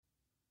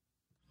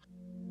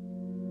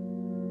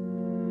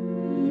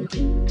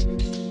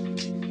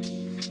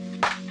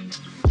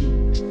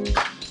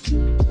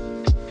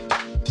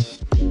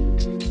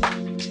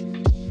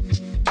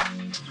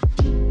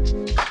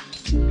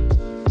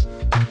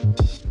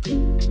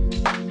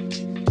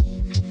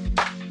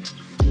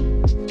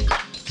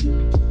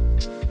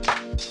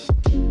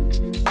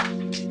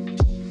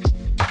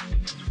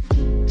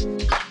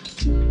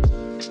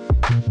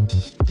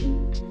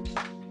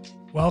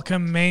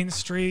Welcome, Main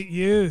Street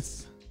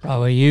Youth.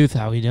 Broadway Youth,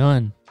 how we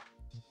doing?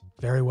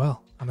 Very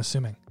well, I'm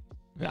assuming.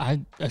 I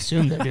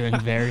assume they're doing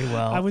very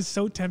well. I was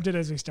so tempted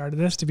as we started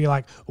this to be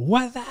like,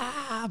 what's up?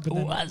 But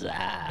then What's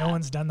up? no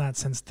one's done that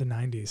since the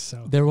 90s.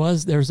 So There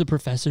was a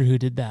professor who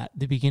did that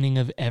the beginning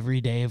of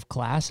every day of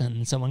class,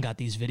 and someone got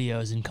these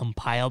videos and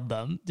compiled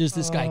them. Just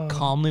this guy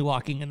calmly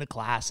walking into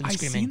class and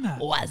screaming, seen that.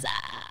 "What's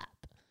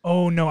up?"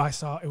 Oh, no, I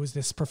saw it was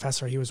this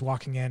professor. He was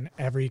walking in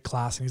every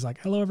class and he's like,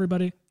 hello,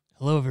 everybody.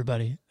 Hello,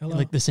 everybody. Hello.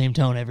 Like the same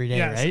tone every day,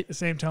 Yes, right? the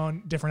same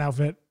tone, different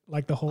outfit,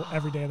 like the whole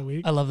every day of the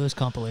week. I love those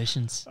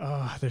compilations.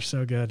 Oh, they're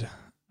so good.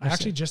 I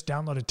actually just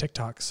downloaded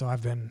TikTok, so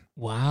I've been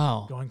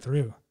going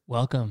through.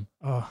 Welcome.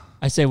 Oh,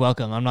 I say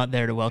welcome. I'm not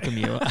there to welcome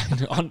you.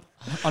 on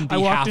behalf, I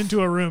walked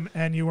into a room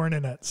and you weren't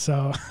in it,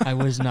 so I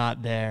was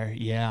not there.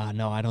 Yeah,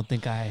 no, I don't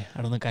think I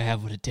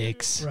have what it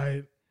takes.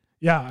 right.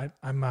 Yeah,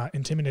 I'm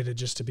intimidated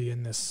just to be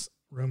in this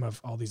room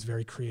of all these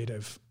very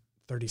creative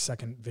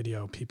 30-second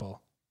video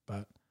people,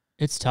 but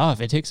it's tough.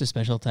 It takes a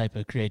special type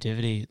of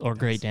creativity or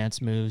great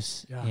dance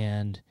moves,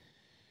 and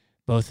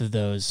both of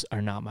those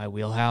are not my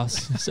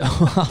wheelhouse. So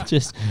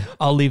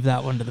I'll leave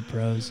that one to the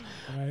pros.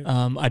 right.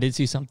 I did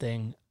see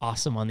something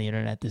awesome on the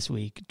internet this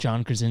week.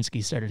 John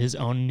Krasinski started his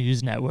own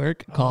news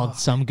network called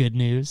Some Good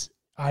News.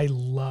 I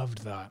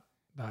loved that.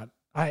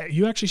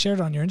 You actually shared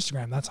it on your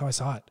Instagram. That's how I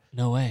saw it.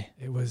 No way.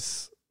 It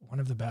was one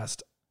of the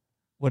best.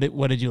 What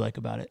did you like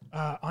about it?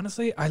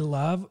 Honestly, I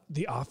love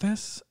The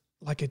Office.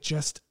 Like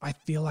I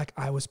feel like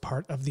I was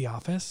part of The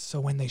Office. So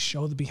when they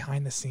show the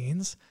behind the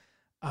scenes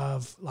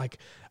of like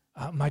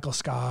Michael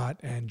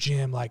Scott and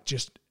Jim, like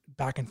just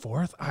back and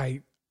forth,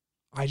 I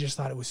just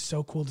thought it was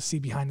so cool to see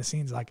behind the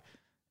scenes. Like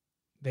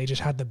they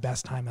just had the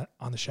best time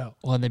on the show.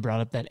 Well, and they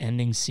brought up that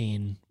ending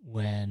scene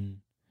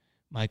when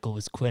Michael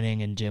was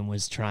quitting and Jim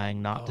was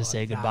trying not to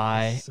say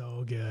goodbye.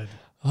 So good.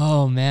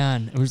 Oh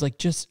man, it was like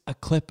just a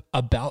clip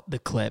about the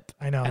clip.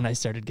 I know. And I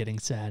started getting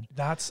sad.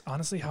 That's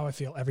honestly how I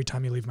feel every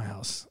time you leave my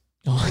house.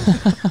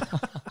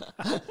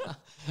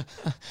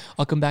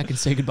 I'll come back and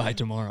say goodbye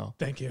tomorrow.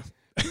 Thank you.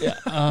 Yeah.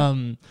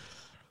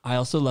 I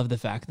also love the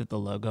fact that the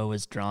logo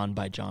was drawn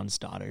by John's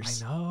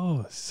daughters. I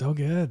know. So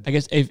good. I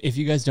guess if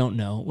you guys don't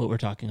know what we're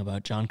talking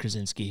about, John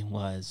Krasinski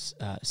was,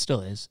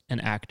 still is, an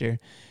actor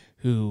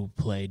who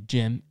played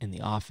Jim in The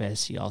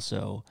Office. He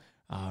also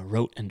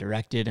wrote and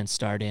directed and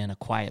starred in A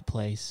Quiet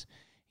Place.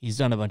 He's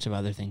done a bunch of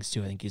other things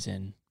too. I think he's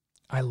in...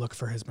 I look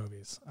for his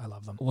movies. I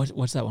love them.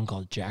 What's that one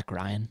called? Jack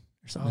Ryan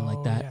or something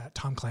like that? Yeah,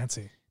 Tom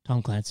Clancy.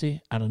 Tom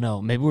Clancy? I don't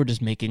know. Maybe we're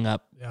just making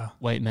up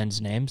white men's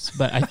names,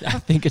 but I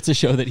think it's a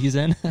show that he's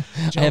in.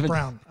 Joe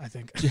Brown, I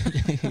think.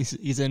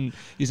 he's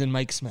in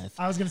Mike Smith.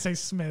 I was going to say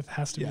Smith.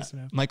 Has to be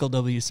Smith. Michael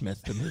W.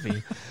 Smith, the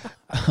movie.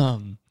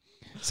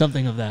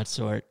 Something of that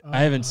sort.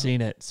 I haven't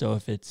seen it, so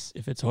if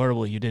it's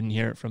horrible, you didn't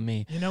hear it from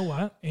me. You know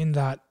what? In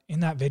that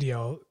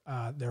video,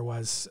 there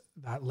was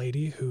that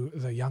lady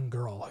the young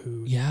girl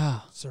who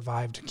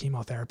survived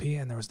chemotherapy,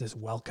 and there was this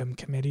welcome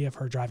committee of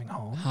her driving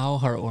home. How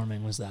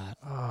heartwarming was that?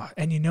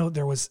 And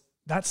there was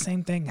that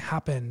same thing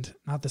happened,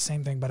 not the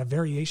same thing, but a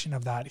variation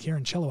of that here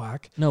in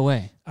Chilliwack. No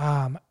way.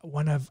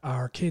 One of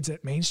our kids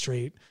at Main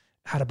Street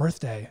had a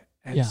birthday,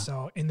 and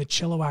so in the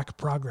Chilliwack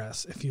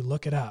Progress, if you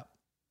look it up,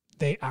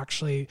 they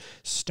actually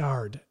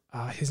starred.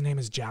 His name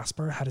is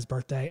Jasper, had his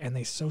birthday, and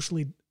they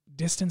socially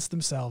distanced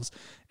themselves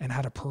and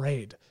had a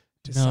parade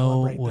to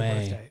celebrate their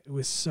birthday. It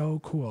was so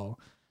cool.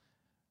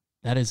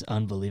 That is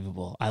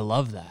unbelievable. I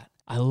love that.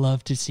 I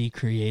love to see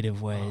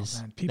creative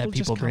ways that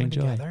people bring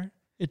joy. Together.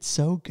 It's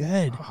so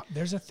good.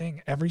 There's a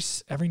thing every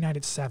night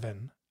at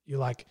 7,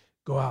 you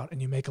go out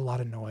and you make a lot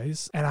of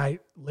noise. And I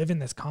live in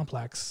this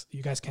complex.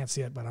 You guys can't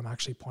see it, but I'm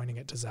actually pointing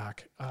it to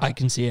Zack. I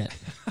can see it.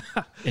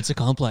 It's a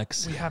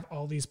complex. We have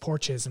all these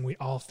porches and we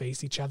all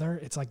face each other.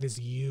 It's like this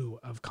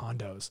U of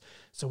condos.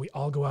 So we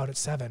all go out at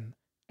 7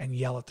 and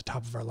yell at the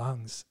top of our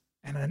lungs.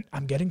 And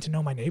I'm getting to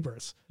know my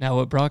neighbors. Now,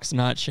 what Brock's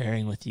not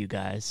sharing with you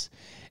guys,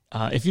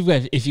 if you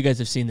guys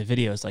have seen the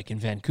videos, like in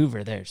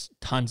Vancouver, there's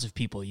tons of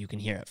people. You can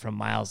hear it from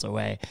miles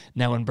away.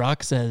 Now, when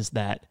Brock says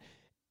that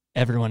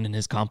everyone in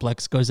his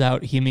complex goes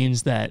out, he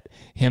means that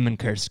him and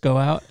Kirst go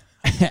out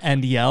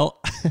and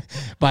yell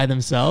by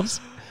themselves.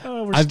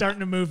 Oh, we're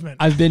starting a movement.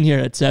 I've been here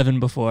at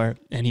 7 before,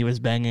 and he was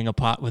banging a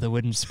pot with a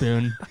wooden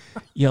spoon,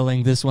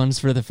 yelling, "This one's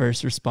for the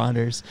first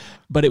responders."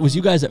 But it was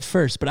you guys at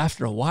first, but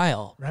after a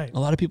while, a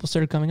lot of people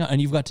started coming out,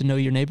 and you've got to know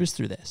your neighbors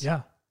through this.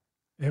 Yeah.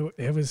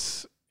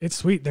 It's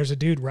sweet. There's a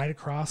dude right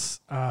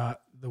across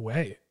the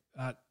way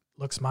that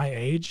looks my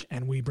age,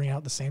 and we bring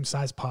out the same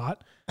size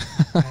pot.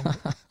 And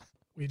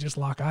we just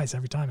lock eyes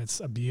every time. It's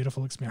a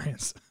beautiful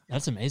experience.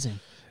 That's amazing.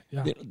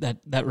 Yeah.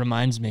 That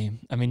reminds me,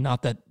 I mean,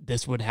 not that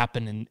this would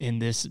happen in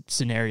this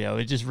scenario.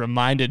 It just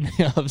reminded me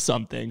of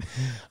something.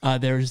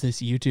 There was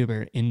this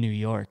YouTuber in New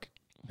York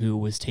who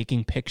was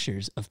taking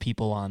pictures of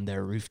people on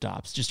their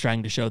rooftops, just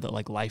trying to show that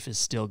like life is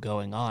still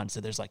going on. So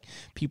there's like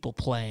people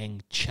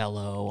playing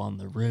cello on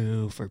the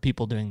roof, or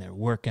people doing their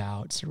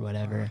workouts or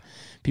whatever,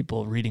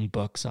 people reading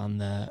books on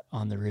the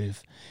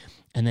roof.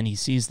 And then he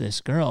sees this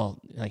girl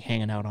like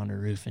hanging out on her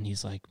roof, and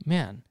he's like,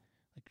 man,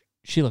 like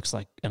she looks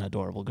like an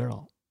adorable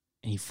girl.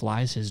 And he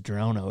flies his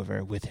drone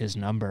over with his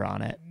number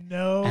on it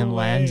and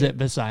lands it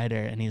beside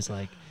her. And he's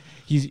like,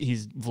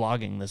 he's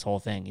vlogging this whole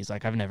thing. He's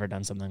like, I've never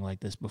done something like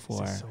this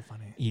before. This is so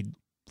funny. He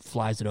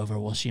flies it over.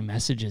 Well, she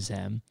messages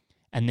him,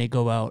 and they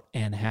go out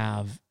and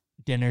have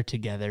dinner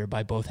together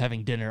by both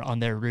having dinner on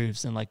their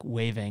roofs and like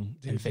waving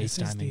and FaceTiming. This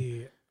is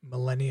the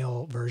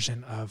millennial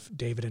version of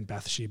David and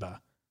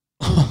Bathsheba.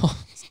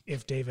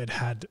 If David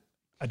had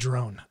a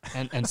drone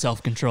and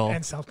self-control.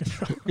 And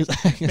self-control.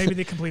 Maybe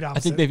the complete opposite.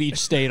 I think they've each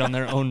stayed on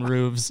their own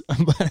roofs.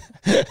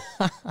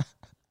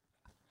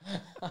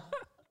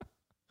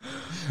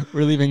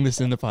 We're leaving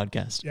this in the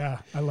podcast. Yeah,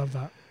 I love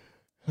that.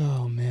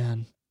 Oh,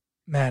 man.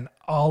 Man,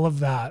 all of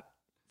that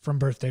from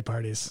birthday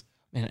parties.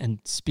 And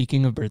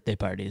speaking of birthday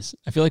parties,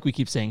 I feel like we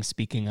keep saying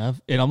speaking of.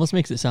 It almost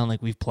makes it sound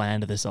like we've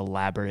planned this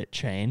elaborate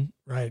chain.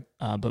 Right.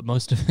 But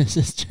most of this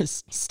is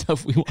just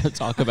stuff we want to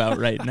talk about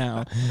right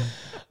now.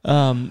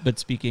 But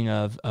speaking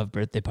of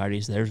birthday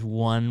parties, there's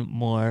one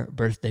more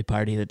birthday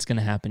party that's going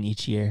to happen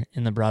each year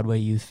in the Broadway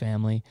Youth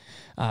family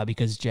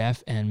because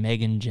Jeff and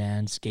Megan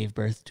Jans gave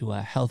birth to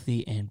a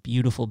healthy and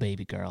beautiful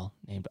baby girl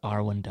named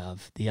Arwen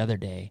Dove the other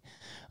day.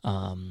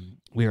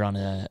 We were on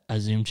a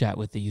Zoom chat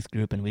with the youth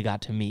group, and we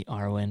got to meet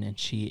Arwen, and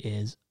she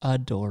is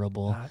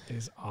adorable. That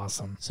is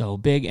awesome. So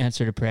big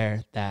answer to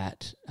prayer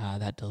that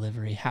that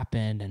delivery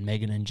happened, and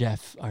Megan and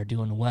Jeff are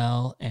doing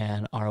well,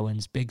 and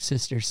Arwen's big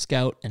sister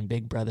Scout and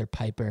big brother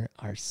Piper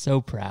are so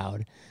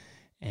proud,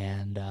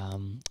 and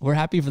we're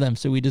happy for them.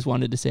 So we just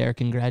wanted to say our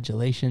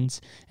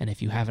congratulations, and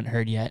if you haven't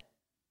heard yet,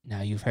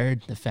 now you've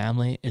heard. The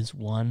family is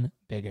one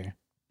bigger.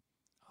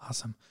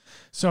 Awesome.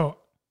 So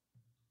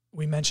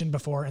we mentioned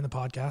before in the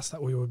podcast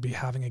that we would be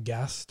having a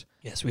guest.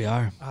 Yes, we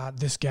are.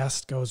 This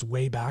guest goes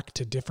way back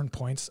to different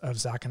points of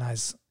Zack and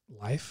I's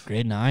life.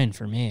 Grade 9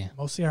 for me.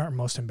 Mostly our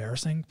most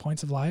embarrassing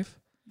points of life.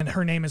 And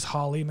her name is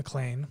Holly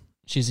McLean.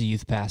 She's a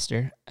youth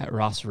pastor at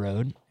Ross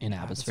Road in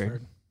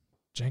Abbotsford.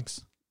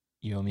 Jinx.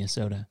 You owe me a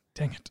soda.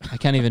 Dang it. I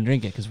can't even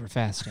drink it because we're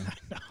fasting.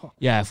 No.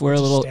 Yeah, if we're a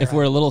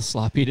little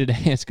sloppy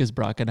today, it's because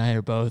Brock and I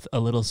are both a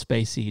little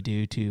spacey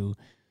due to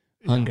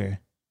hunger.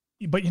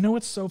 But you know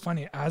what's so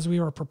funny? As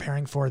we were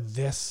preparing for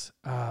this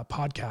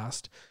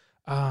podcast,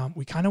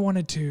 we kind of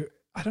wanted to,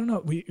 I don't know,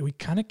 we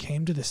kind of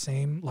came to the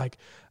same like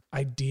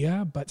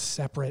idea, but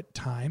separate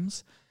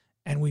times.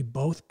 And we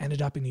both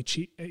ended up in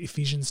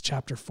Ephesians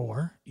chapter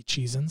 4,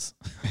 Ephesians.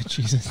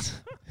 Jesus.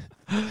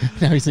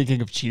 Now he's thinking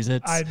of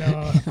Cheez-Its. I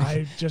know.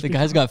 The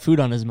guy's got food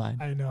on his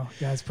mind. I know.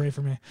 Guys, pray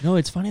for me. No,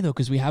 it's funny though,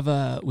 because we have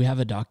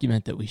a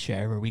document that we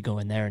share where we go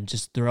in there and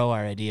just throw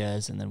our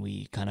ideas, and then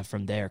we kind of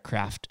from there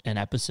craft an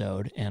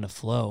episode and a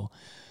flow.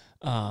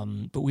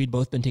 But we'd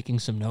both been taking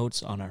some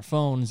notes on our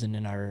phones and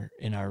in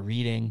our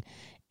reading,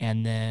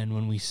 and then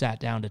when we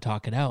sat down to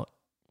talk it out,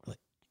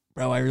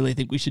 bro, I really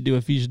think we should do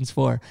Ephesians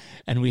 4.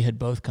 And we had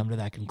both come to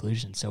that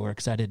conclusion. So we're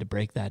excited to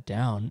break that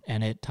down.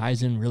 And it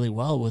ties in really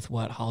well with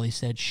what Holly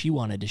said she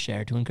wanted to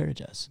share to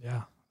encourage us.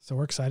 Yeah. So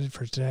we're excited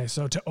for today.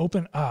 So to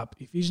open up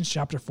Ephesians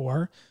chapter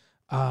 4,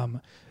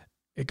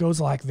 it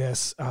goes like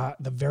this.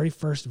 The very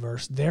first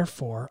verse,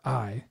 therefore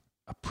I,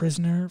 a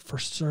prisoner for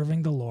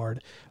serving the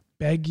Lord,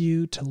 beg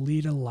you to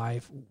lead a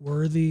life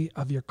worthy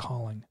of your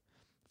calling.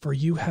 For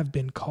you have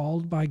been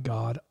called by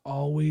God,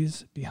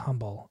 always be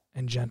humble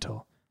and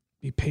gentle.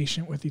 Be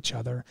patient with each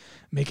other,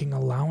 making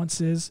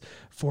allowances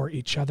for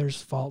each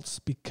other's faults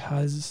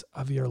because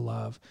of your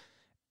love.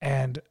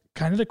 And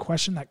kind of the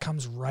question that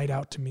comes right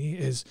out to me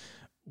is,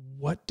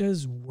 what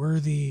does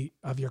worthy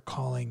of your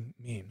calling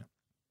mean?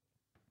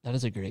 That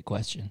is a great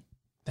question.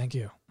 Thank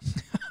you.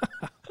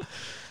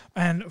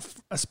 And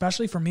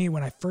especially for me,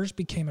 when I first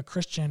became a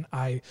Christian,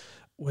 I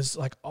was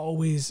like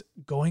always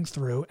going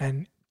through,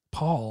 and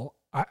Paul,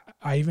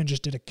 I even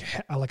just did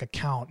a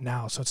count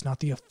now, so it's not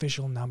the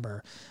official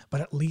number,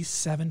 but at least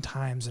 7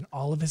 times in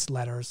all of his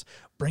letters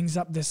brings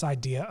up this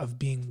idea of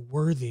being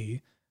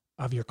worthy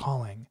of your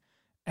calling.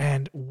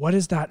 And what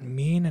does that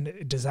mean?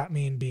 And does that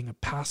mean being a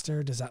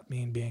pastor? Does that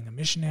mean being a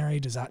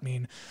missionary? Does that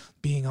mean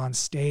being on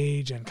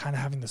stage and kind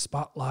of having the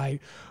spotlight?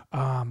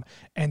 And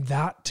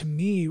that, to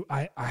me,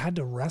 I had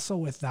to wrestle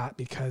with that,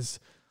 because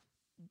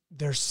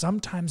there's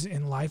sometimes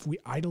in life we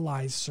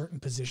idolize certain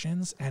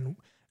positions, and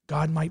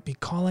God might be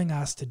calling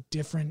us to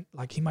different,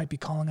 like he might be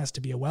calling us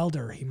to be a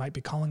welder. He might be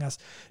calling us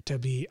to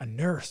be a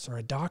nurse or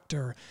a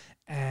doctor.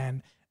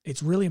 And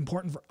it's really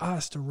important for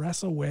us to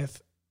wrestle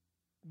with,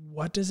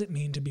 what does it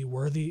mean to be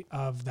worthy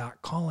of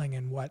that calling?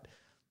 And what,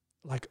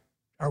 like,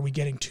 are we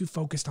getting too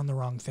focused on the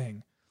wrong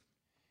thing?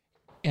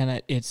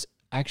 And it's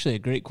actually a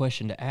great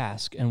question to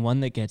ask, and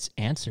one that gets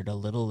answered a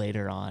little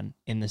later on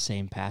in the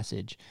same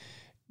passage.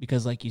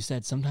 Because like you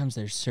said, sometimes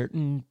there's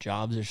certain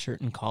jobs or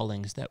certain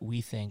callings that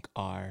we think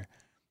are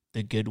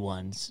the good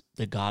ones,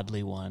 the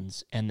godly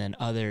ones, and then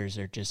others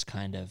are just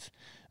kind of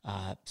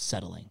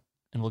settling.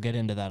 And we'll get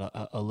into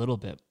that a little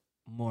bit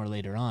more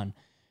later on.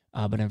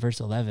 But in verse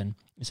 11,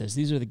 it says,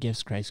 these are the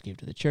gifts Christ gave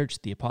to the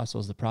church, the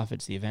apostles, the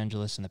prophets, the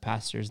evangelists, and the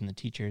pastors, and the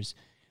teachers.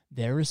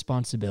 Their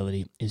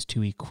responsibility is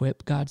to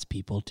equip God's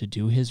people to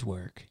do his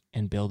work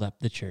and build up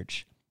the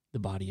church the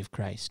body of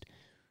Christ.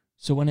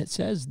 So when it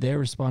says their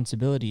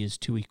responsibility is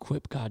to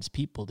equip God's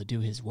people to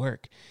do his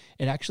work,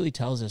 it actually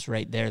tells us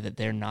right there that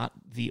they're not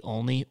the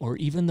only or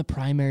even the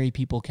primary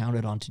people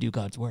counted on to do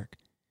God's work.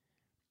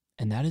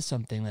 And that is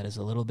something that is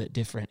a little bit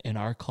different in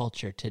our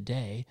culture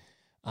today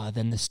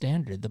than the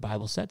standard the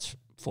Bible sets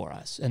for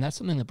us. And that's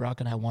something that Brock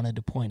and I wanted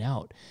to point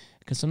out,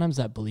 because sometimes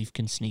that belief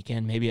can sneak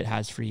in. Maybe it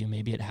has for you,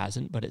 maybe it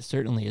hasn't, but it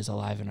certainly is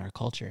alive in our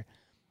culture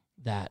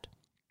that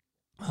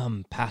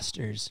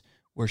pastors,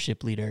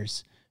 worship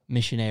leaders,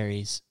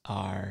 missionaries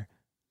are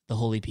the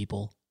holy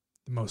people.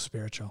 The most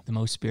spiritual. The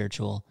most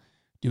spiritual,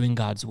 doing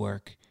God's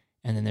work.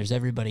 And then there's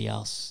everybody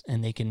else,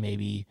 and they can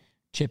maybe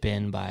chip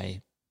in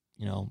by,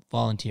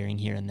 volunteering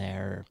here and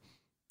there, or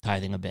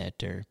tithing a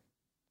bit, or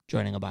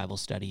joining a Bible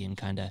study and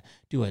kind of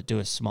do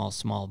a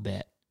small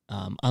bit.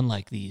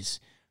 Unlike these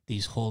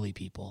holy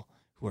people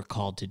who are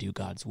called to do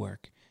God's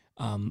work.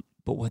 But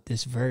what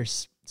this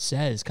verse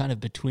says, kind of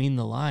between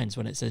the lines,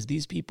 when it says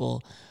these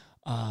people,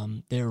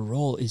 their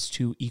role is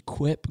to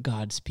equip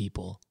God's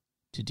people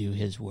to do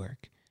his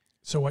work.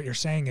 So what you're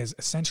saying is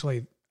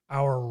essentially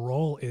our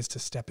role is to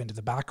step into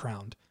the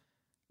background.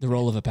 The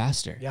role of a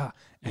pastor. Yeah.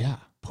 And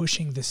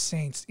pushing the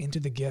saints into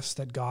the gifts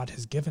that God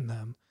has given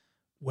them,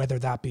 whether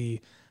that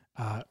be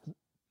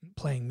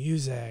playing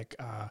music,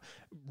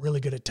 really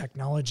good at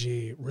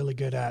technology, really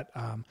good at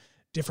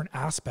different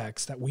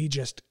aspects, that we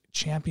just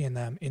champion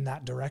them in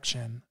that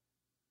direction.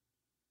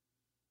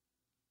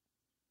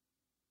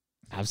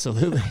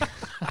 Absolutely.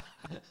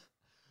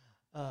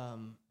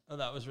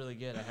 That was really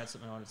good. I had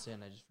something I wanted to say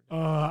and I just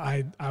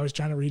forgot. I was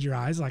trying to read your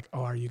eyes like,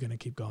 are you going to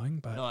keep going?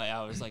 But no,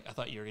 I was like, I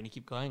thought you were going to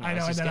keep going. I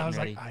know, and then I was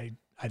ready. Like,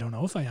 I don't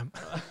know if I am.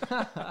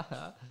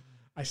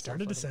 I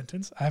started a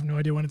sentence. I have no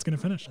idea when it's going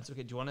to finish. That's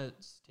okay. Do you want to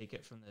take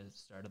it from the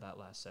start of that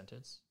last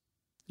sentence?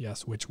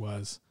 Yes, which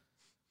was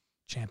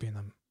champion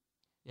them.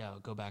 Yeah, I'll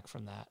go back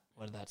from that.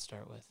 What did that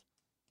start with?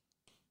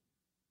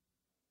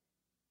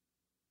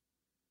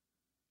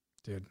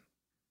 Dude,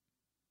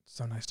 it's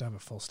so nice to have a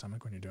full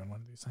stomach when you're doing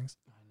one of these things.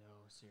 I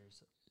know,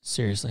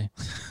 seriously.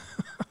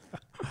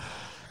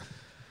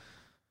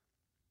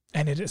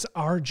 And it is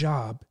our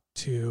job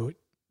to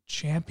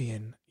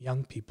champion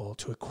young people,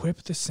 to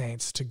equip the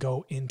saints to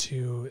go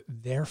into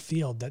their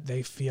field that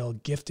they feel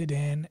gifted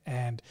in,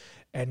 and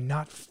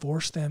not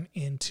force them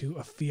into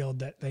a field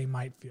that they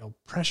might feel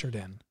pressured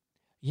in.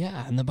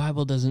 Yeah, and the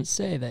Bible doesn't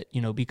say that,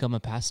 become a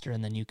pastor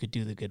and then you could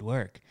do the good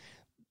work.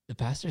 The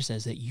pastor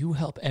says that you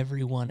help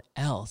everyone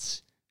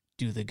else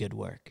do the good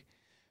work.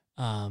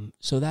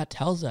 So that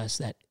tells us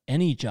that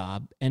any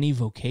job, any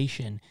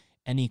vocation,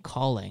 any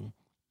calling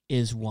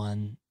is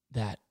one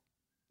that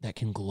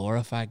can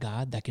glorify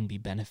God, that can be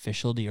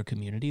beneficial to your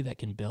community, that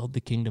can build the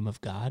kingdom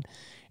of God.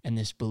 And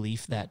this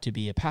belief that to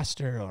be a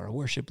pastor or a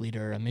worship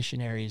leader or a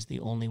missionary is the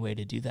only way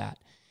to do that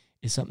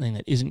is something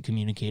that isn't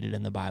communicated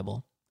in the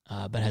Bible,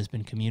 but has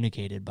been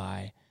communicated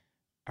by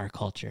our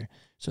culture.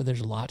 So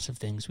there's lots of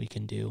things we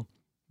can do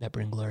that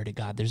bring glory to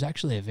God. There's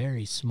actually a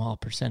very small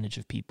percentage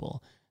of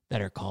people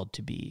that are called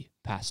to be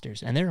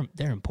pastors, and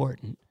they're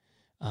important.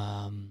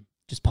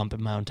 Just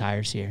pumping my own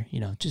tires here,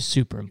 just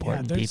super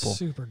important people.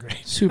 Super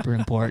great. Super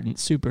important,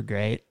 super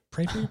great.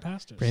 Pray for your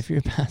pastors. Pray for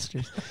your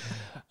pastors.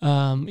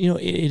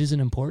 It is an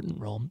important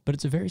role, but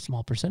it's a very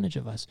small percentage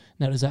of us.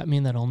 Now, does that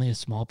mean that only a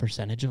small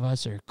percentage of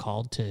us are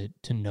called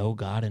to know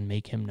God and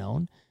make him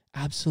known?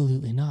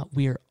 Absolutely not.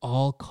 We are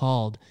all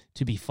called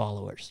to be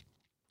followers.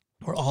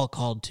 We're all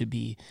called to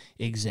be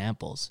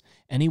examples.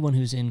 Anyone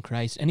who's in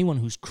Christ, anyone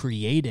who's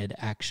created,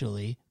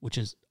 actually, which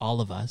is all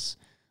of us,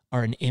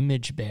 are an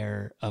image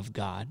bearer of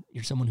God.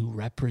 You're someone who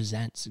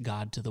represents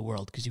God to the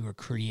world because you were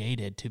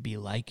created to be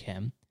like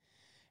him.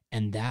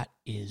 And that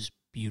is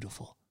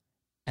beautiful.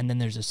 And then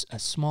there's a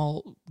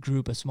small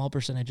group, a small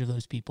percentage of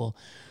those people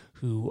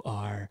who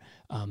are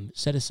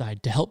set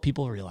aside to help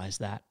people realize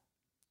that.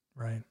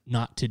 Right.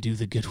 Not to do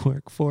the good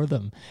work for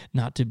them,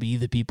 not to be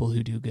the people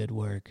who do good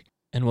work.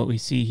 And what we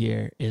see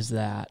here is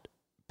that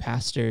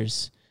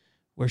pastors,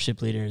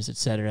 worship leaders,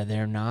 etc.,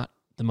 they're not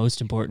the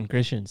most important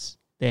Christians.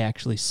 They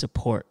actually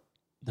support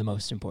the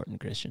most important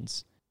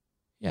Christians.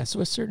 Yeah, so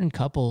a certain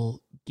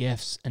couple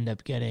gifts end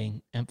up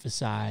getting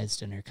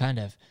emphasized and are kind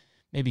of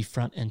maybe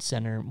front and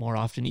center more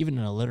often, even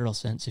in a literal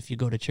sense. If you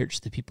go to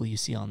church, the people you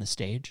see on the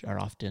stage are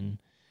often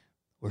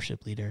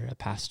worship leader, a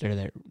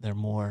pastor. They're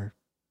more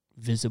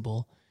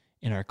visible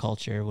in our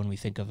culture when we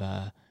think of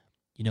a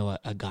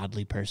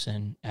godly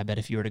person. I bet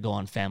if you were to go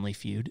on Family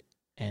Feud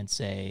and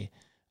say,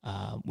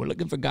 we're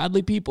looking for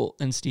godly people,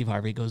 and Steve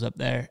Harvey goes up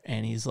there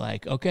and he's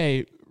like,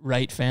 okay,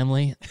 right,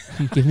 family,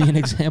 give me an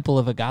example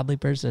of a godly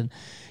person.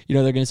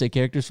 They're going to say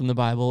characters from the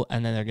Bible,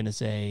 and then they're going to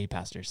say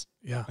pastors.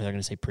 Yeah. Or they're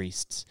going to say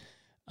priests.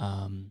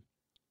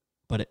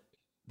 But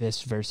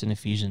this verse in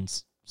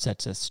Ephesians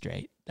sets us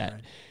straight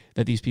that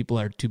these people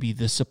are to be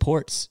the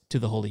supports to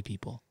the holy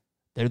people.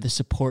 They're the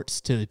supports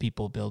to the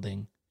people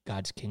building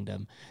God's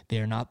kingdom. They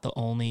are not the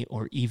only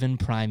or even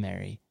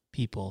primary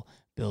people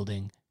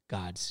building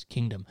God's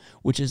kingdom,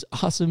 which is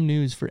awesome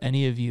news for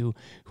any of you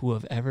who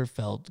have ever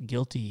felt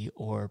guilty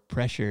or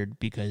pressured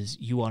because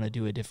you want to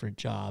do a different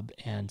job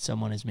and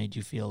someone has made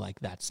you feel like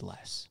that's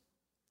less.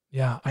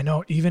 Yeah, I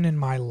know. Even in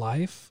my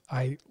life,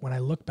 when I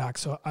look back,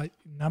 a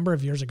number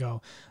of years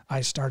ago,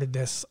 I started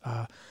this,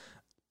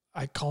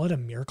 I call it a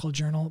miracle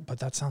journal, but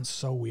that sounds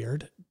so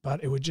weird.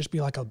 But it would just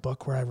be like a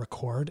book where I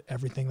record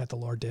everything that the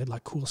Lord did,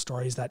 like cool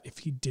stories that if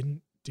he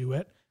didn't do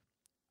it,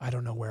 I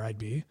don't know where I'd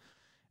be.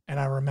 And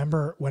I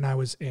remember when I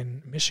was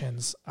in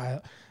missions, I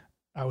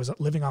was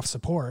living off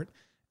support.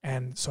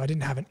 And so I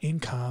didn't have an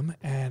income.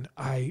 And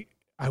I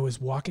was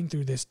walking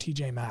through this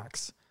TJ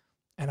Maxx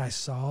and I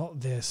saw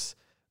this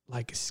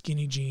like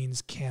skinny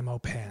jeans camo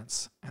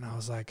pants. And I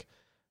was like,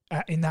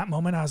 in that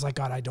moment, I was like,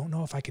 God, I don't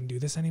know if I can do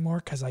this anymore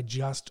because I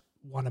just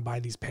want to buy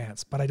these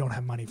pants, but I don't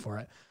have money for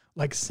it.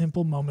 Like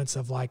simple moments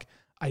of like,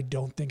 I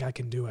don't think I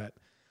can do it.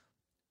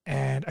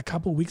 And a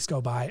couple weeks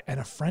go by and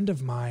a friend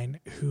of mine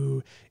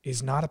who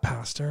is not a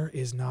pastor,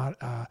 is not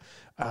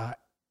a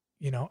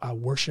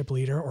worship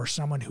leader or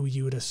someone who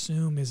you would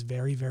assume is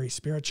very, very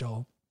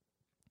spiritual,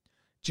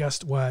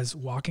 just was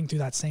walking through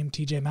that same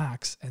TJ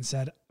Maxx and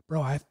said,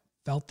 bro, I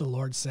felt the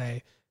Lord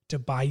say to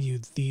buy you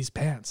these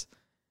pants.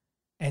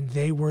 And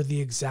they were the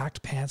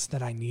exact pants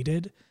that I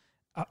needed,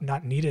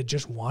 not needed,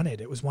 just wanted.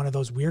 It was one of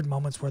those weird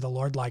moments where the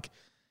Lord like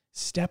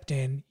stepped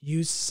in,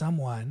 used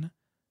someone,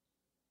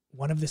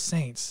 one of the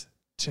saints,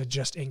 to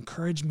just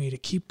encourage me to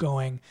keep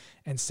going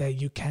and say,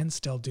 you can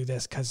still do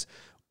this because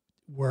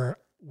we're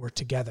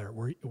together.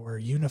 We're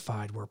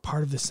unified. We're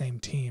part of the same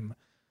team.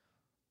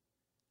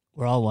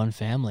 We're all one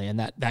family. And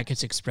that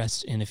gets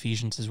expressed in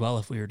Ephesians as well.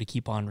 If we were to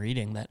keep on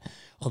reading, that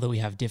although we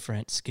have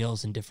different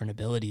skills and different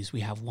abilities,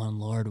 we have one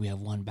Lord, we have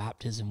one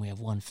baptism, we have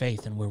one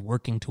faith, and we're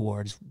working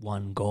towards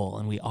one goal,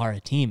 and we are a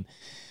team.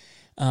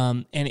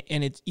 And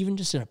it's even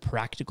just in a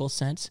practical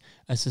sense,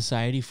 a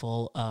society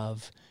full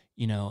of,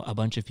 a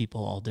bunch of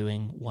people all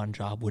doing one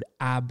job would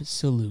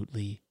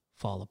absolutely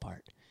fall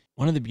apart.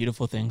 One of the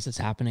beautiful things that's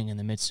happening in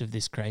the midst of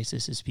this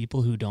crisis is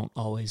people who don't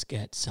always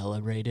get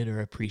celebrated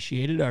or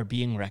appreciated are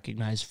being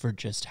recognized for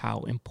just how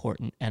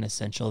important and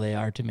essential they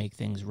are to make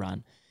things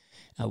run.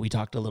 We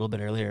talked a little bit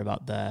earlier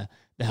about the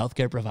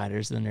healthcare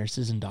providers, the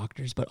nurses and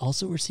doctors, but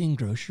also we're seeing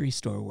grocery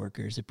store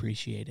workers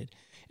appreciated.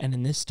 And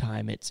in this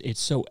time, it's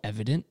so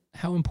evident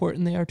how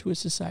important they are to a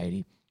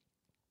society,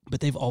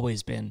 but they've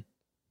always been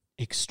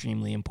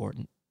extremely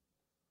important.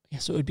 Yeah,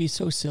 so it would be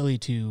so silly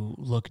to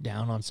look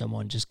down on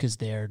someone just because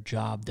their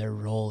job, their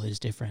role is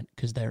different,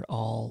 because they're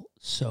all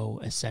so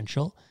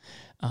essential.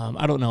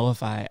 I don't know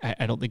if I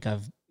don't think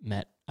I've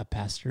met a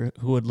pastor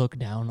who would look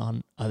down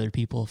on other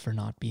people for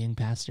not being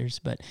pastors,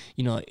 but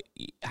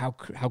how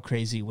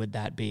crazy would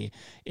that be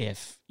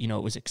if it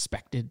was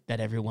expected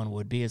that everyone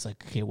would be? It's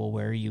like, okay, well,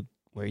 where are you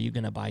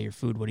going to buy your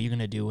food? What are you going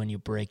to do when you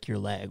break your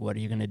leg? What are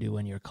you going to do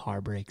when your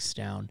car breaks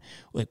down?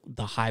 Like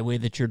the highway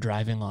that you're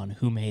driving on,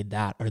 who made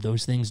that? Are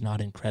those things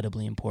not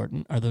incredibly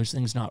important? Are those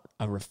things not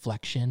a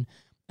reflection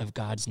of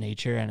God's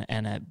nature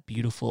and a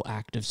beautiful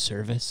act of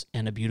service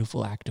and a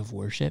beautiful act of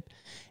worship?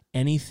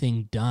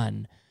 Anything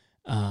done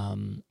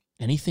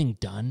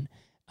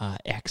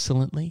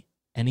excellently,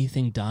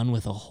 anything done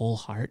with a whole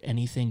heart,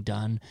 anything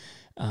done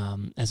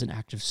as an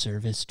act of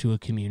service to a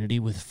community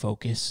with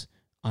focus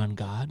on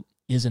God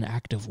is an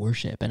act of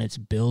worship, and it's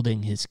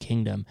building his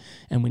kingdom.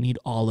 And we need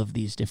all of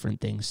these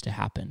different things to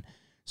happen.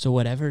 So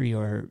whatever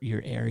your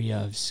area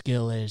of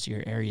skill is,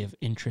 your area of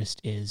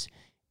interest is,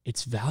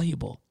 it's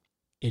valuable,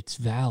 it's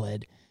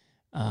valid.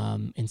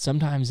 And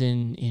sometimes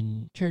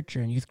in church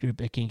or in youth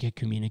group, it can get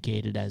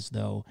communicated as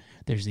though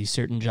there's these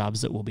certain jobs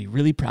that we'll be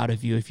really proud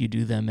of you if you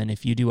do them, and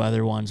if you do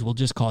other ones, we'll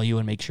just call you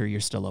and make sure you're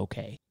still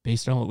okay.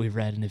 Based on what we've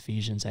read in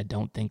Ephesians, I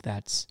don't think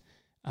that's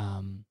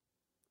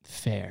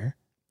fair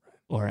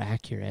or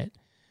accurate.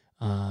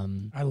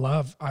 I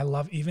love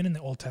even in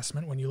the Old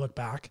Testament, when you look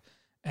back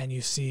and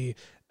you see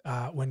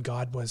when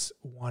God was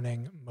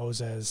wanting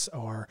Moses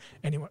or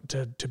anyone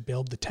to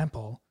build the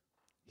temple,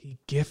 he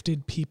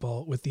gifted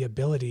people with the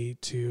ability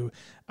to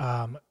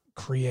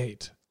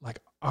create like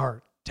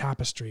art,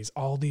 tapestries,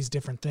 all these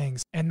different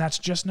things. And that's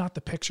just not the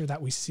picture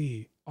that we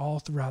see all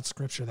throughout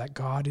Scripture, that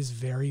God is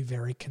very,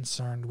 very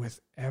concerned with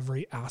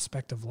every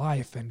aspect of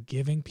life and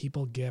giving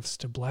people gifts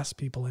to bless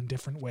people in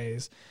different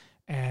ways.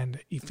 And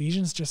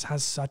Ephesians just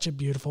has such a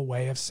beautiful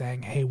way of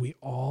saying, hey, we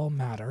all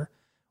matter.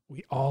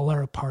 We all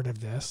are a part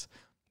of this.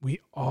 We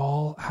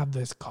all have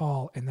this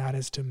call, and that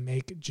is to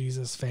make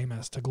Jesus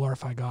famous, to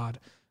glorify God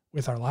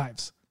with our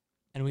lives.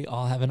 And we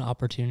all have an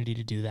opportunity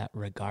to do that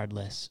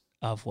regardless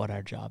of what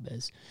our job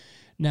is.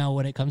 Now,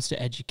 when it comes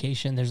to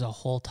education, there's a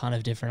whole ton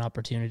of different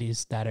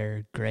opportunities that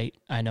are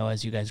great. I know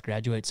as you guys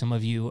graduate, some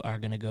of you are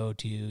going to go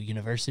to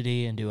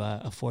university and do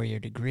a 4-year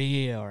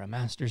degree or a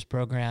master's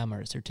program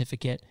or a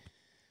certificate.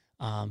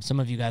 Some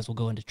of you guys will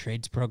go into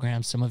trades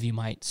programs. Some of you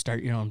might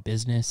start your own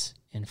business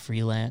and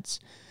freelance.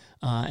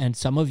 And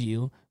some of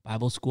you,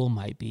 Bible school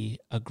might be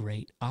a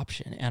great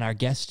option. And our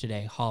guest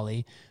today,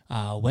 Holly,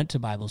 went to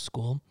Bible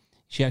school.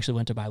 She actually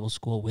went to Bible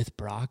school with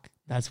Brock.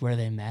 That's where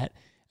they met.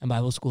 And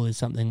Bible school is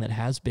something that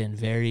has been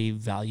very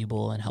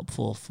valuable and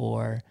helpful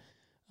for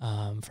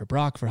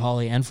Brock, for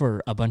Holly, and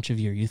for a bunch of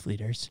your youth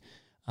leaders.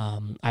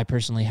 I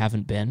personally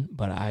haven't been,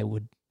 but I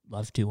would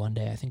love to one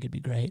day. I think it'd be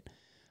great.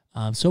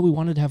 So we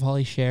wanted to have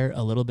Holly share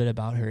a little bit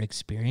about her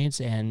experience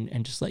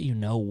and just let you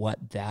know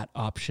what that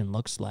option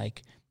looks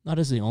like, not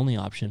as the only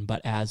option,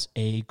 but as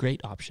a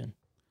great option.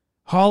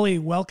 Holly,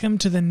 welcome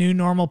to the New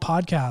Normal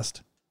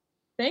podcast.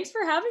 Thanks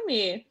for having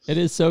me. It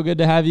is so good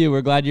to have you.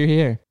 We're glad you're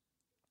here.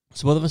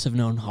 So both of us have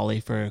known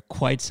Holly for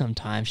quite some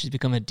time. She's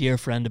become a dear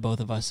friend to both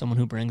of us, someone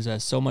who brings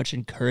us so much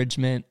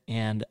encouragement.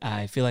 And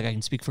I feel like I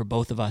can speak for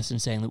both of us in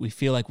saying that we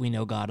feel like we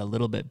know God a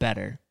little bit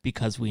better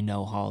because we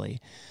know Holly.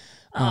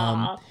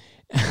 That's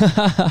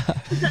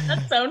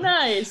so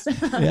nice.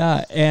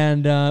 Yeah,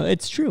 and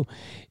it's true.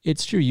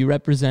 It's true. You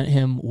represent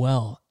him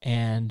well.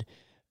 And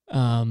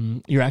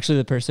you're actually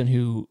the person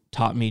who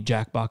taught me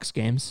Jackbox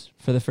games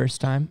for the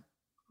first time.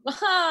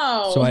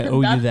 Wow. So I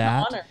owe you That's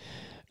that.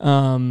 an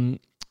honor.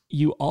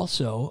 You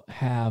also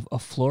have a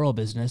floral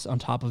business on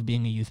top of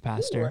being a youth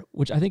pastor,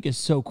 which I think is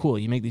so cool.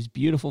 You make these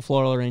beautiful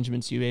floral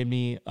arrangements. You made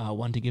me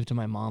one to give to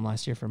my mom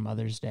last year for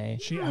Mother's Day.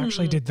 She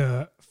actually did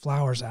the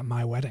flowers at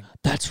my wedding.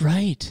 That's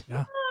right.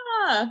 Yeah.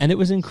 And it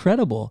was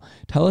incredible.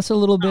 Tell us a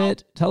little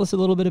bit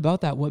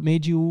about that. What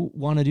made you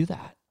want to do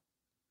that?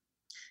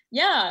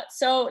 Yeah.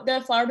 So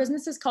the flower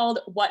business is called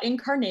What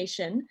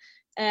Incarnation.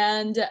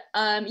 And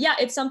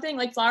it's something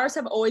like flowers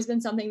have always been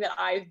something that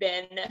I've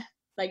been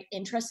like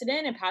interested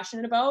in and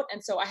passionate about.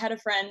 And so I had a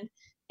friend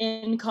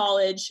in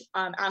college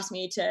ask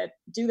me to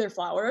do their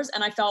flowers.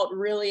 And I felt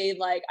really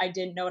like I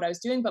didn't know what I was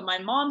doing, but my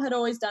mom had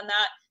always done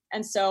that.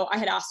 And so I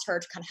had asked her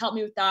to kind of help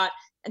me with that.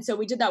 And so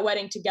we did that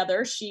wedding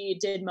together. She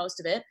did most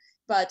of it.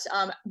 But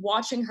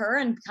watching her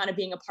and kind of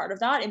being a part of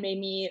that, it made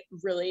me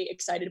really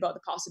excited about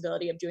the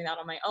possibility of doing that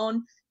on my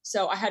own.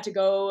 So I had to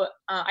go,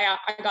 I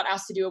got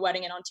asked to do a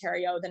wedding in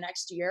Ontario the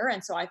next year.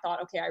 And so I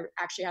thought, okay, I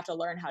actually have to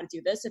learn how to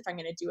do this if I'm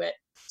going to do it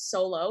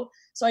solo.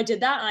 So I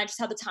did that and I just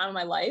had the time of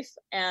my life.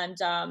 And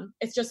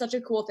it's just such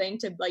a cool thing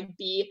to like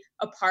be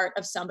a part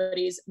of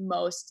somebody's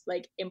most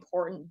like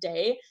important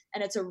day.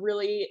 And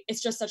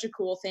it's just such a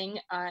cool thing.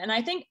 And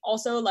I think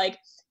also like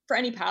for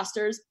any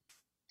pastors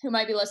who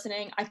might be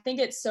listening, I think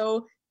it's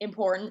so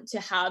important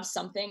to have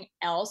something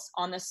else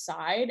on the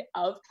side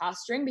of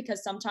pastoring,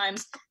 because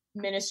sometimes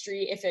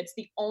ministry, if it's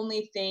the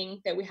only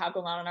thing that we have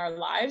going on in our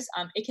lives,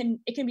 it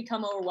can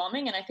become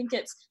overwhelming. And I think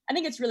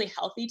it's really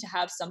healthy to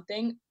have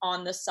something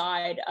on the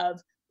side of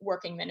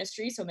working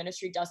ministry, so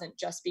ministry doesn't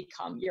just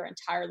become your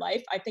entire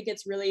life. I think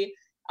it's really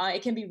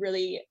it can be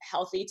really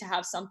healthy to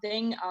have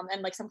something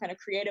and like some kind of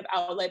creative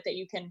outlet that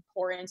you can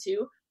pour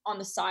into on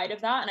the side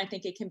of that. And I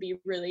think it can be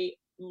really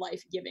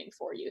life-giving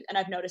for you. And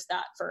I've noticed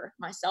that for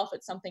myself.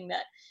 It's something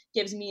that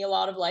gives me a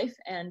lot of life.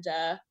 And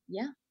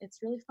it's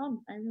really fun.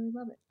 I really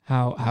love it.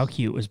 How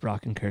cute was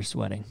Brock and Kirst's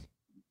wedding?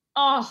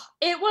 Oh,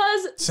 it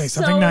was Say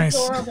something nice.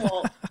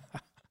 Adorable.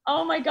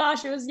 Oh my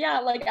gosh. It was,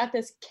 like at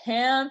this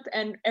camp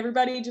and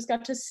everybody just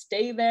got to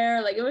stay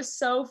there. Like it was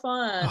so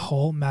fun. A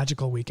whole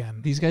magical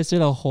weekend. These guys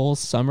did a whole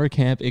summer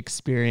camp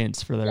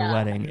experience for their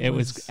wedding. It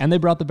was, and they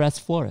brought the best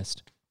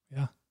florist.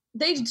 Yeah.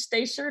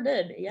 They sure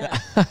did. Yeah.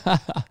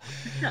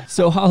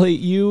 So Holly,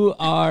 you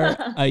are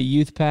a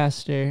youth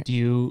pastor. Do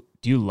you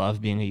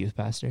love being a youth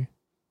pastor?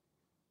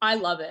 I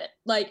love it.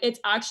 Like, it's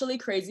actually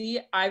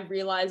crazy. I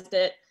realized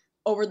it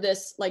over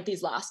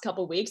these last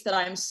couple weeks that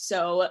I'm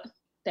so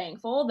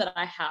thankful that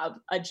I have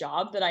a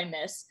job that I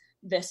miss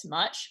this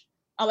much.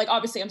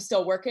 Obviously I'm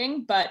still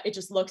working, but it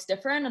just looks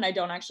different and I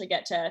don't actually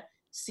get to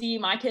see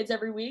my kids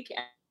every week.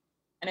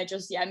 And it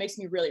just, it makes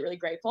me really, really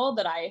grateful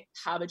that I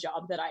have a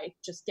job that I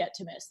just get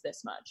to miss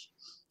this much.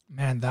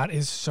 Man, that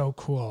is so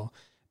cool.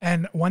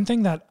 And one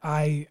thing that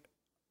I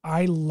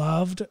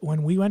loved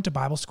when we went to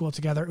Bible school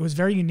together, it was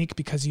very unique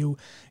because you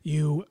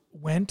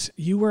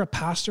were a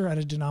pastor at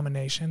a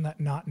denomination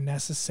that not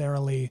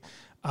necessarily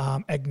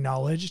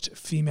acknowledged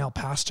female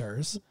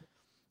pastors,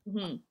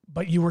 mm-hmm.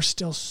 but you were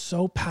still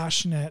so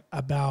passionate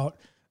about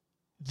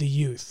the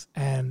youth.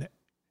 And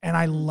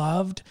I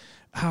loved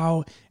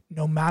how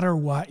no matter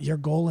what, your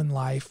goal in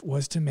life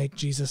was to make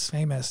Jesus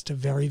famous to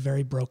very,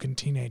 very broken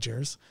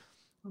teenagers.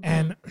 Mm-hmm.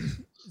 And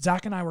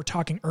Zack and I were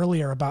talking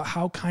earlier about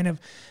how kind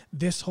of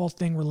this whole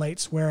thing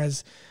relates,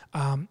 whereas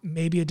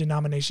maybe a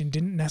denomination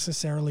didn't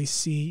necessarily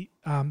see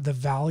the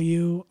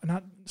value,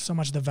 not so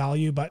much the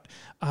value, but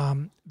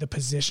the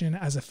position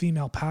as a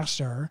female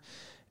pastor.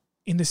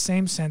 In the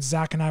same sense,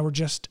 Zack and I were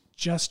just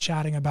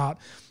chatting about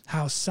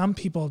how some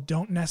people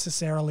don't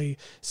necessarily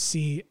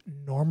see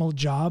normal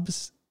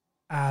jobs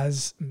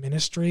as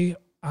ministry.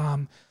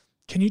 Can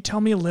you tell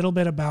me a little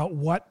bit about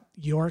what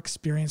your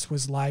experience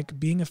was like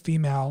being a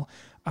female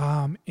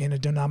in a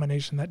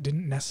denomination that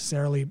didn't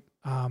necessarily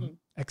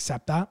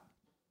accept that?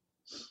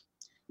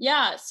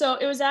 Yeah, so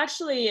it was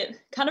actually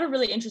kind of a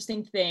really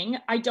interesting thing.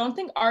 I don't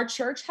think our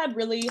church had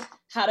really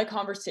had a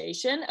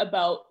conversation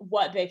about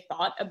what they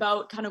thought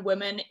about kind of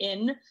women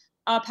in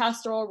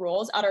pastoral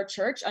roles at our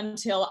church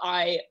until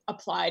I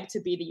applied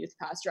to be the youth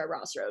pastor at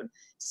Ross Road.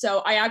 So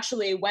I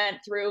actually went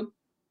through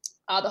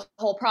the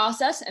whole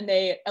process, and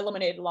they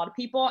eliminated a lot of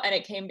people, and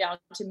it came down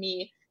to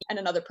me and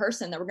another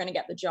person that were going to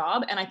get the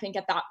job. And I think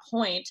at that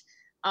point,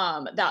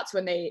 that's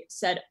when they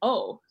said,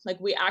 oh, like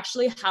we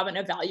actually haven't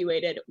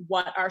evaluated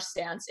what our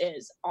stance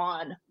is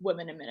on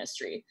women in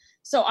ministry.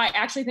 So I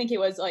actually think it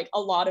was like a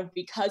lot of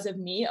because of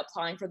me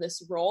applying for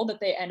this role that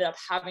they ended up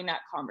having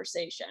that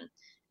conversation.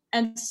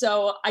 And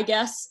so I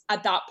guess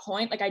at that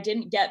point, like I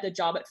didn't get the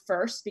job at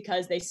first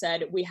because they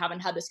said, we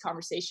haven't had this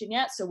conversation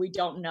yet, so we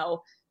don't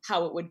know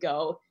how it would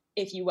go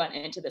if you went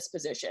into this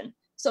position.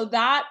 So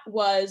that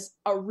was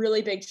a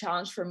really big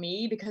challenge for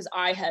me because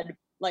I had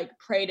like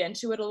prayed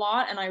into it a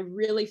lot. And I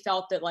really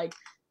felt that like,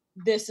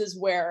 this is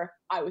where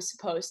I was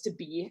supposed to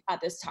be at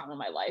this time in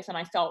my life. And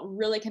I felt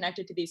really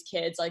connected to these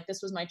kids. Like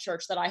this was my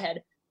church that I had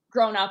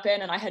grown up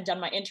in, and I had done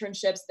my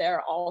internships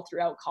there all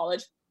throughout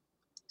college.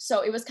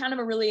 So it was kind of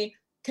a really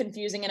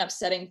confusing and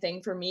upsetting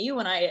thing for me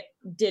when I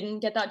didn't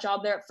get that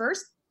job there at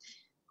first.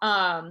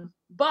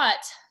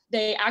 But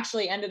they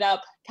actually ended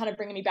up kind of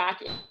bringing me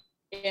back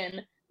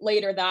in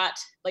later that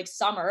like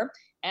summer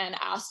and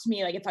asked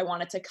me like if I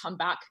wanted to come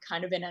back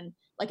kind of in an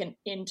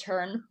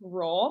intern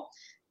role.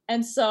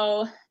 And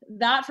so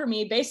that for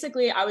me,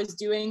 basically I was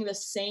doing the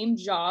same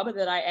job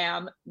that I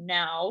am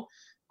now,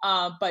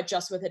 but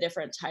just with a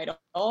different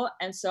title.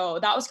 And so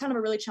that was kind of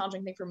a really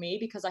challenging thing for me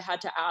because I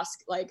had to ask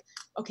like,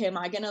 okay, am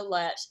I going to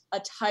let a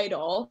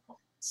title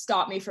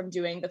stop me from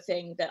doing the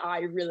thing that I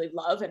really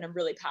love and I'm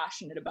really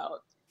passionate about?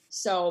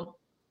 So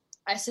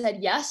I said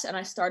yes, and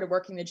I started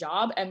working the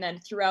job. And then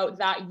throughout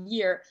that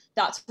year,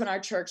 that's when our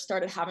church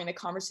started having the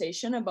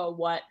conversation about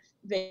what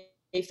they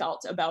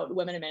felt about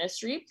women in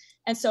ministry.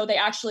 And so they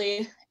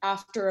actually,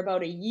 after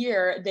about a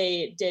year,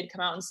 they did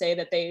come out and say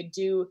that they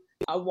do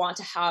want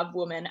to have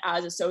women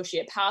as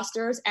associate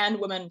pastors and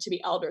women to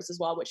be elders as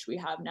well, which we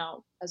have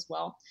now as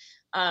well.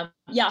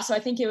 So I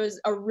think it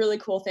was a really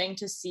cool thing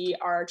to see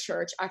our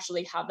church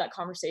actually have that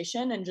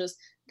conversation and just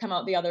come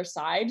out the other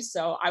side.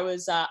 So I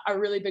was a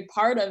really big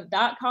part of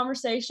that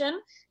conversation.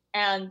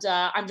 And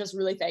I'm just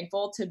really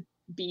thankful to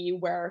be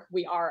where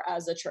we are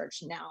as a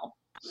church now.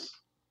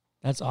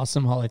 That's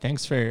awesome, Holly.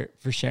 Thanks for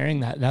sharing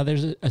that. Now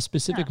there's a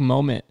specific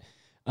moment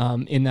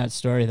in that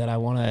story that I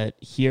want to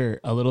hear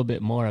a little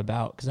bit more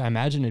about, because I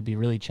imagine it'd be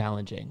really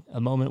challenging.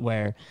 A moment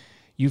where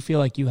you feel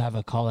like you have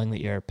a calling that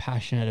you're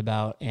passionate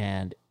about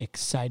and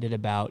excited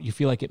about. You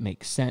feel like it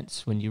makes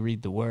sense when you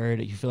read the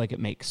word. You feel like it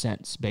makes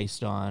sense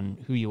based on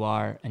who you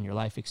are and your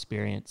life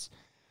experience.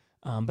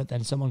 But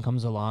then someone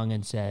comes along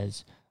and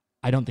says,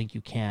 I don't think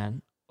you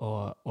can,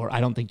 or I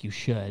don't think you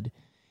should.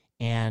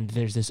 And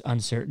there's this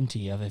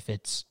uncertainty of if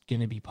it's going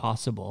to be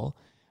possible.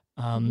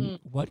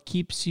 What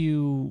keeps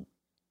you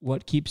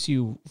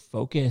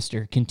focused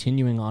or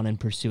continuing on and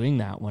pursuing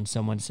that when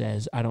someone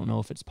says, I don't know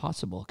if it's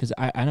possible? Because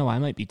I know I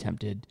might be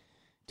tempted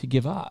to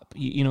give up.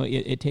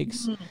 It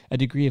takes a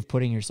degree of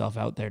putting yourself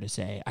out there to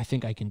say, I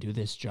think I can do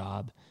this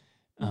job.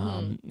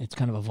 It's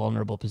kind of a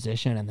vulnerable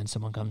position. And then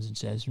someone comes and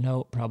says,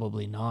 no,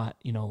 probably not.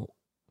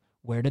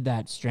 Where did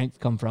that strength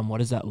come from? What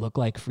does that look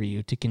like for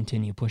you to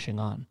continue pushing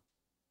on?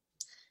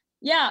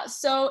 Yeah,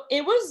 so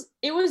it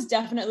was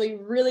definitely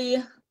really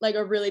like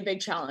a really big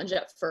challenge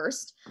at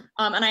first.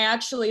 And I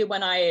actually,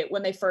 when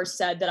they first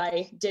said that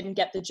I didn't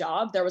get the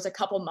job, there was a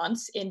couple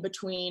months in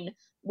between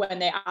when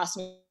they asked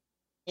me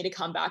to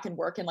come back and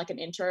work in like an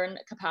intern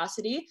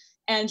capacity.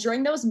 And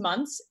during those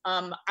months,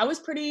 I was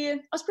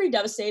pretty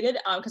devastated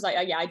because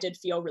I did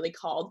feel really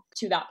called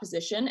to that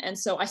position. And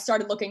so I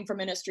started looking for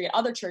ministry at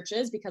other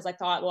churches because I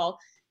thought, well,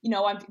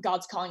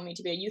 God's calling me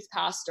to be a youth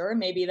pastor.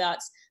 Maybe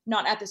that's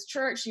not at this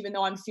church, even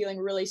though I'm feeling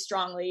really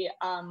strongly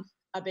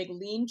a big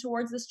lean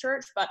towards this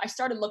church. But I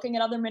started looking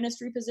at other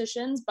ministry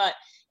positions, but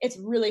it's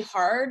really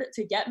hard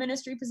to get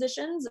ministry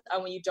positions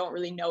when you don't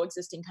really know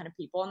existing kind of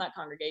people in that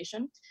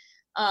congregation.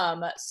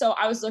 So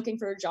I was looking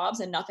for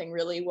jobs and nothing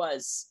really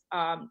was,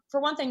 for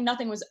one thing,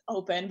 nothing was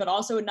open, but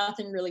also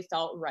nothing really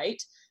felt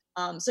right.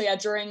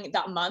 During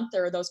that month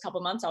or those couple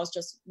months, I was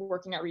just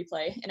working at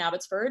Replay in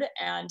Abbotsford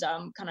and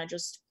kind of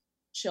just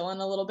chilling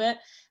a little bit.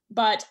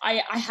 But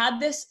I had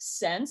this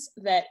sense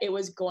that it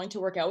was going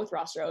to work out with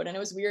Ross Road. And it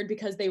was weird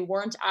because they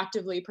weren't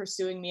actively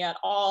pursuing me at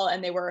all.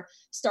 And they were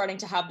starting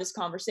to have this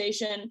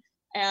conversation.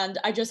 And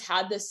I just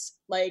had this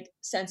like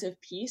sense of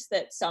peace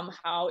that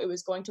somehow it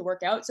was going to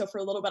work out. So for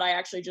a little bit, I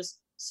actually just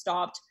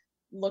stopped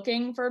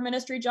looking for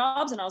ministry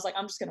jobs. And I was like,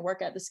 I'm just going to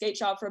work at the skate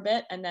shop for a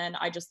bit. And then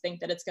I just think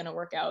that it's going to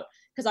work out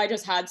because I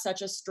just had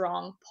such a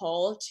strong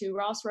pull to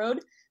Ross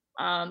Road.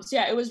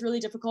 It was really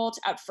difficult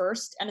at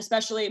first. And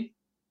especially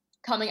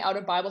coming out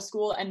of Bible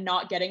school and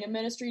not getting a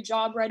ministry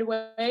job right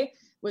away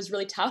was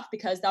really tough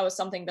because that was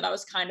something that I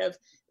was kind of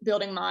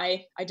building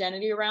my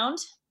identity around.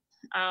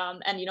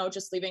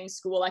 Just leaving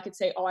school, I could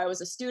say, oh, I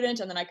was a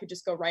student, and then I could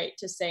just go right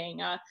to saying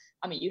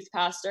I'm a youth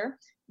pastor.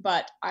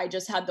 But I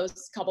just had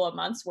those couple of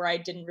months where I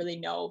didn't really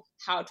know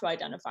how to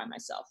identify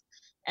myself.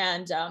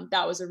 And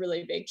that was a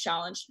really big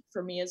challenge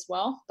for me as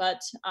well. But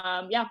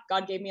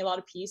God gave me a lot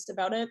of peace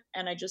about it.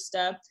 And I just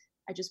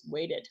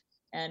waited,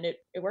 and it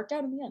worked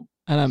out in the end.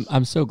 And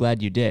I'm so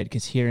glad you did,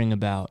 because hearing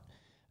about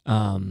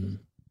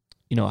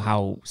you know,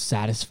 how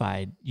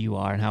satisfied you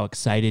are and how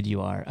excited you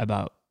are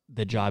about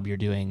the job you're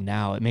doing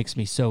now. It makes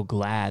me so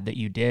glad that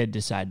you did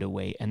decide to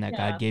wait and that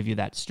God gave you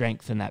that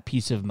strength and that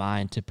peace of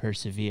mind to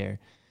persevere.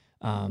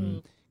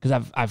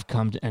 Because I've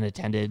come and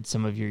attended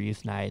some of your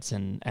youth nights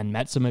and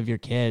met some of your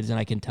kids, and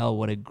I can tell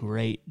what a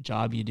great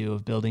job you do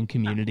of building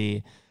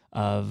community,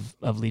 of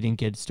leading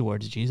kids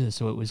towards Jesus.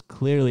 So it was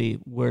clearly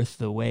worth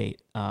the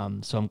wait.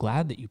 So I'm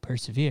glad that you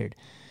persevered.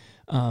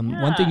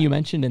 One thing you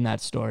mentioned in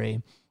that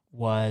story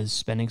was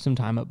spending some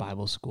time at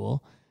Bible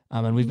school.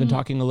 And we've been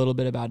talking a little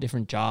bit about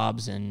different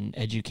jobs and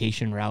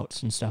education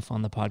routes and stuff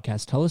on the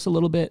podcast. Tell us a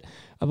little bit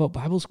about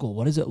Bible school.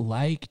 What is it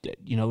like?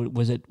 You know,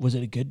 was it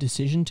a good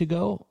decision to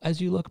go as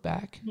you look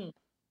back?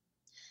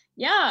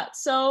 Yeah,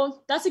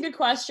 so that's a good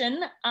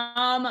question.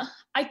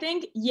 I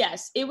think,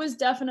 yes, it was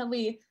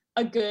definitely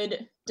a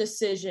good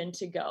decision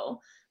to go.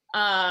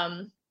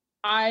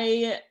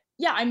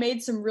 I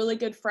made some really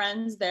good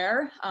friends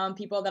there,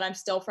 people that I'm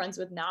still friends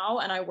with now.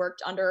 And I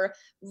worked under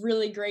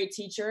really great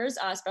teachers,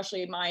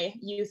 especially my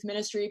youth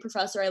ministry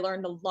professor. I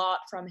learned a lot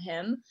from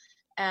him.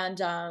 And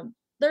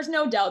there's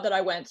no doubt that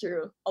I went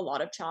through a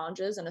lot of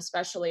challenges, and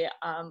especially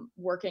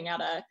working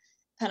at a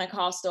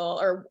Pentecostal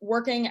or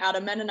working at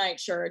a Mennonite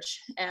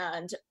church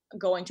and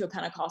going to a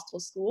Pentecostal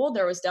school.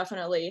 There was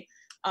definitely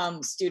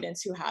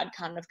students who had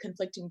kind of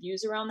conflicting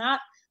views around that.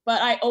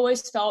 But I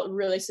always felt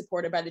really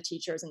supported by the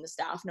teachers and the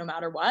staff, no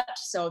matter what.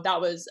 So that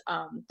was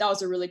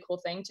a really cool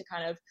thing to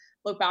kind of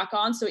look back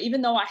on. So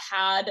even though I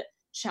had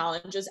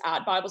challenges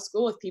at Bible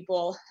school with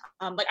people,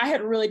 like I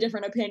had really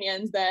different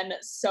opinions than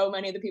so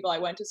many of the people I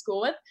went to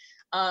school with.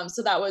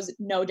 So that was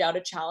no doubt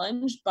a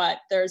challenge, but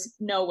there's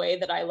no way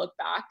that I look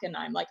back and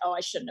I'm like, oh,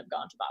 I shouldn't have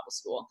gone to Bible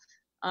school,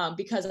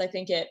 because I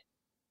think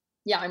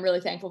I'm really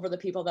thankful for the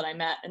people that I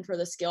met and for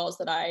the skills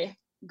that I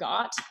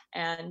got.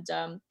 And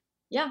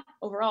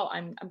overall,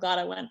 I'm glad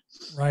I went.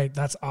 Right.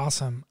 That's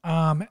awesome.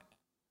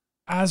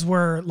 As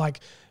we're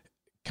like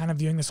kind of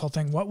viewing this whole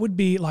thing, what would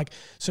be like,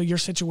 so your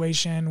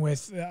situation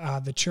with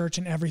the church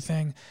and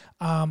everything,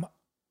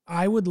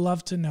 I would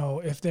love to know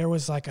if there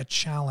was like a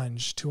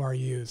challenge to our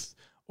youth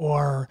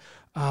or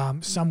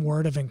some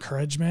word of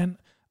encouragement.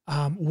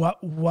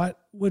 What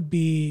would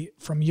be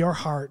from your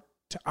heart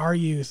to our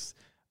youth,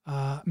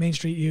 Main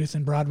Street youth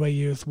and Broadway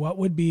youth? What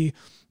would be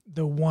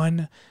the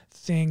one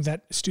thing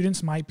that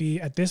students might be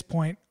at this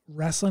point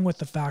wrestling with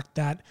the fact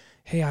that,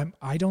 hey,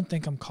 I don't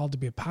think I'm called to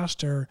be a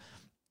pastor.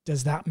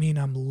 Does that mean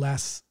I'm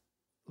less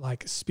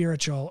like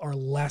spiritual or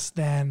less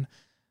than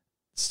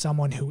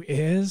someone who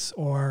is?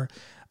 Or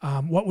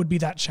what would be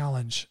that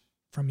challenge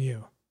from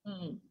you?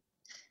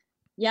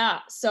 Yeah,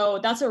 so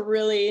that's a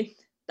really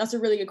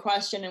good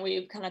question. And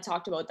we've kind of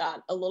talked about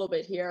that a little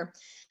bit here.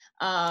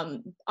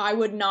 I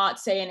would not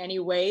say in any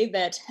way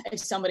that if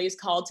somebody's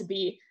called to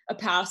be a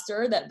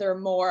pastor, that they're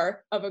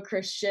more of a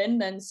Christian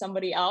than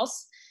somebody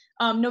else.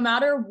 No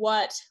matter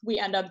what we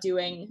end up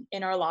doing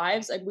in our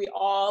lives, like we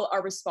all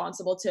are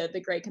responsible to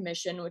the Great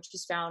Commission, which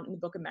is found in the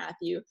book of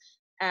Matthew.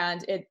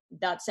 And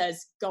that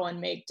says, go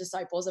and make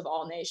disciples of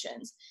all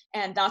nations.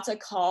 And that's a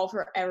call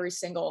for every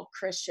single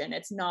Christian.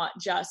 It's not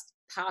just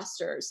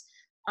pastors.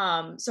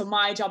 So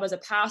my job as a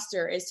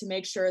pastor is to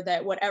make sure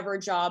that whatever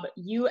job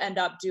you end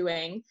up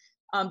doing,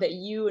 that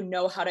you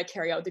know how to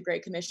carry out the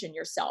Great Commission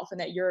yourself, and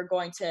that you're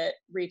going to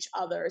reach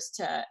others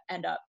to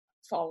end up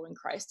following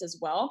Christ as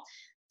well.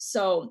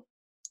 So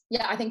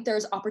yeah, I think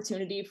there's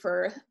opportunity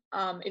for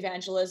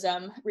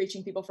evangelism,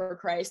 reaching people for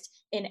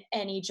Christ in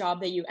any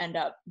job that you end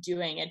up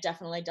doing. It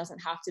definitely doesn't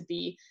have to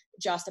be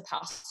just a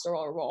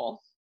pastoral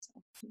role.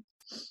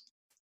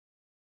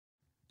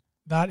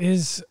 That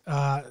is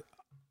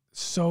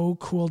so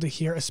cool to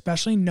hear,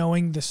 especially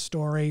knowing the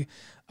story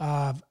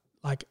of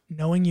like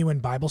knowing you in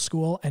Bible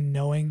school and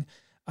knowing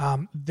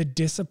the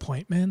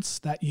disappointments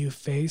that you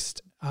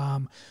faced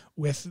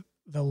with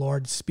the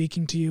Lord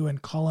speaking to you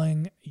and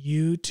calling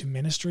you to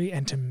ministry,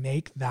 and to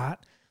make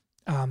that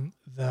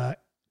the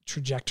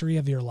trajectory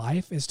of your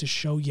life is to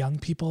show young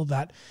people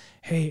that,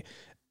 hey,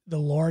 the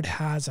Lord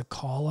has a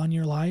call on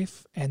your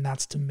life, and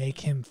that's to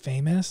make him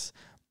famous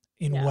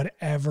in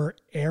whatever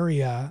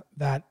area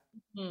that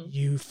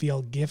you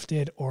feel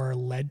gifted or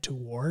led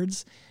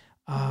towards.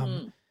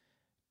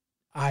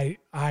 I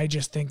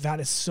just think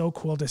that is so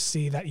cool to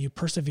see that you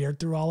persevered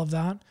through all of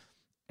that.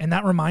 And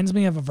that reminds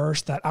me of a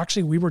verse that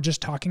actually we were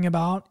just talking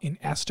about in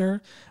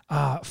Esther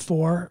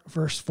 4,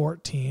 verse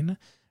 14.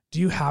 Do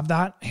you have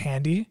that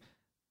handy?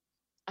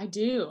 I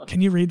do. Can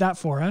you read that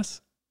for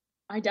us?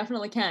 I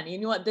definitely can. You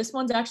know what? This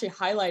one's actually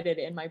highlighted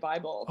in my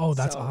Bible. Oh,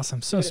 that's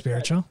awesome. So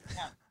spiritual.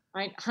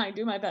 Yeah, I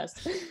do my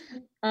best.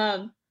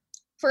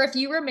 For if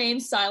you remain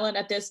silent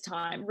at this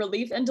time,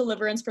 relief and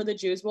deliverance for the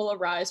Jews will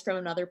arise from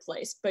another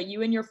place, but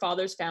you and your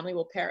father's family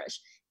will perish.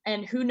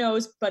 And who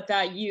knows but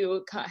that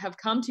you have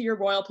come to your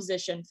royal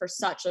position for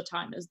such a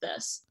time as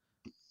this.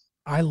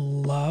 I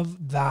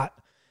love that.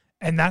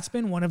 And that's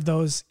been one of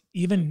those,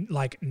 even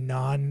like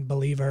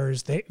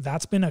non-believers,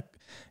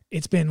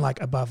 it's been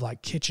like above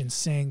like kitchen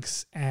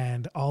sinks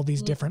and all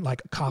these different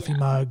like coffee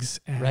mugs.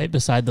 And right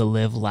beside the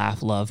Live,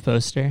 Laugh, Love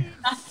poster.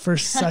 for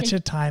such a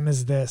time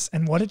as this.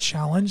 And what a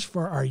challenge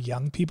for our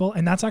young people.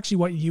 And that's actually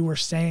what you were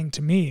saying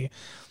to me,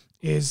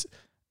 is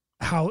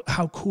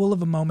how cool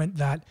of a moment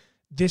that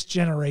this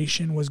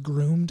generation was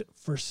groomed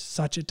for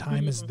such a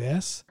time as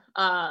this.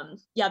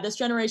 This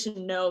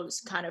generation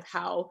knows kind of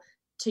how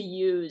to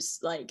use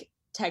like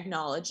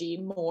technology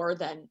more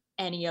than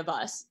any of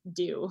us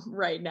do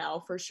right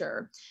now, for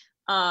sure.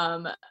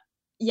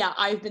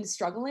 I've been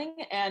struggling,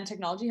 and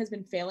technology has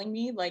been failing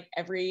me like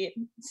every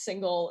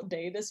single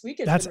day this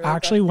week. That's really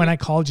actually when I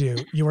called you,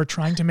 you were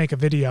trying to make a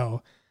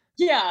video.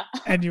 Yeah.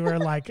 And you were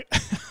like,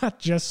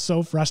 just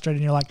so frustrated.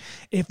 And you're like,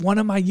 if one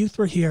of my youth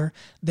were here,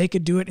 they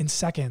could do it in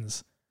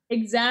seconds.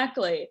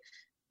 Exactly.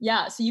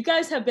 Yeah. So you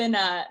guys have been,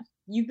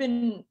 you've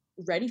been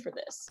ready for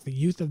this. The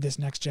youth of this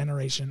next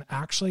generation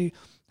actually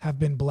have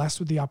been blessed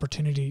with the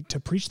opportunity to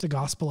preach the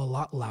gospel a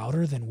lot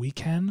louder than we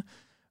can,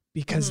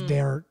 because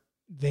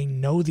they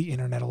know the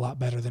internet a lot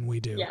better than we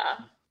do. Yeah.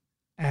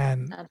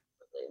 And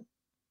absolutely.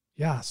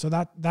 Yeah. So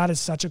that is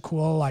such a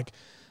cool, like,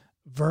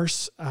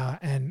 verse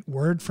and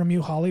word from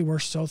you, Holly. We're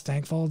so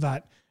thankful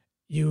that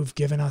you've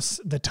given us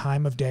the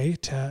time of day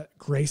to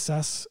grace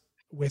us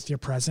with your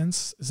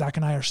presence. Zach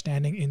and I are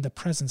standing in the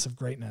presence of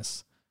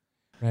greatness.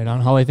 Right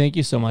on, Holly. Thank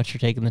you so much for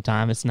taking the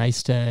time. It's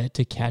nice to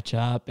catch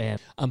up, and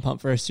I'm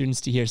pumped for our students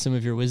to hear some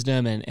of your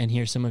wisdom and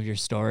hear some of your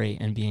story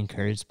and be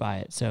encouraged by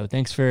it. So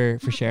thanks for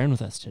sharing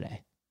with us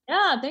today.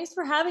 Yeah, thanks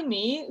for having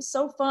me.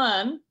 So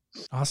fun.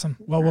 Awesome.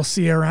 Well, we'll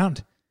see you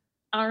around.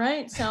 All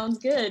right. Sounds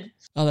good.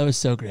 Oh, that was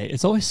so great.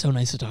 It's always so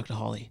nice to talk to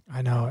Holly.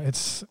 I know.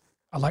 It's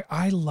like,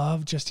 I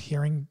love just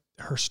hearing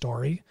her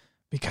story,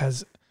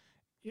 because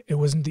it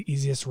wasn't the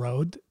easiest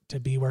road to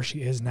be where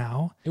she is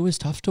now. It was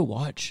tough to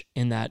watch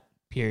in that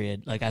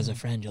period. Like, as a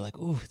friend, you're like,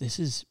 oh, this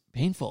is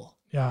painful.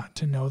 Yeah.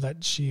 To know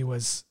that she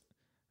was,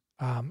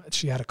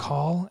 she had a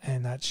call,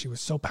 and that she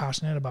was so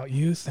passionate about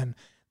youth, and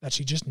that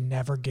she just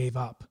never gave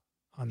up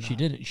on that. She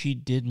didn't. She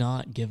did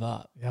not give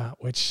up. Yeah.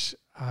 Which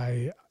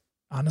I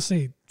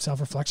honestly,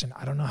 self-reflection,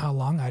 I don't know how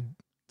long I'd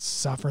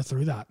suffer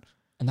through that.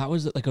 And that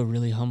was like a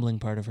really humbling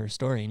part of her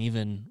story. And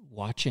even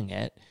watching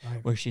it,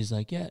 Right. where she's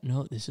like, yeah,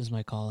 no, this is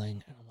my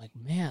calling. And I'm like,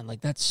 man, like,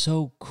 that's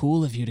so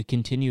cool of you to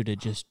continue to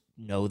just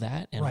know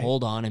that and Right.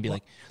 hold on and be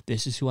like,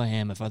 this is who I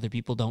am. If other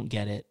people don't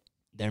get it,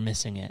 they're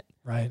missing it.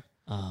 Right.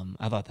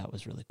 I thought that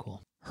was really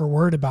cool. Her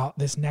word about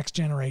this next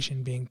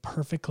generation being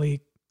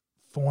perfectly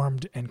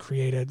formed and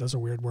created, those are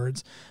weird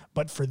words,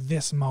 but for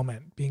this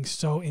moment, being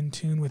so in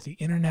tune with the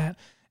internet,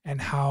 and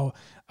how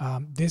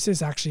this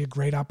is actually a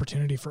great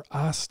opportunity for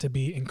us to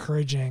be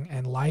encouraging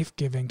and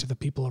life-giving to the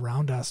people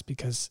around us,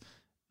 because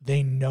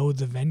they know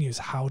the venues,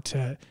 how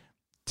to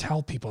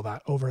tell people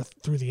that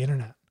through the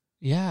internet.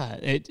 Yeah,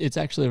 it's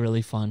actually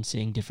really fun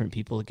seeing different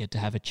people get to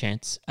have a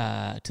chance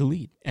to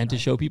lead and to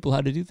show people how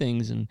to do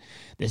things. And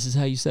this is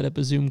how you set up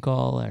a Zoom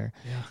call, or,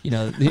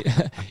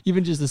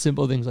 even just the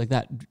simple things like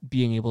that,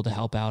 being able to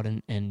help out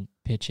and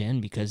pitch in,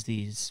 because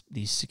these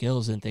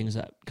skills and things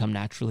that come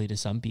naturally to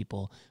some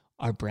people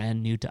are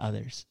brand new to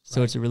others.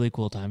 So It's a really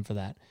cool time for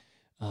that.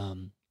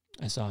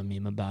 I saw a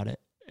meme about it.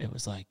 It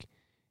was like,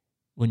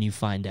 when you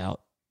find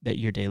out that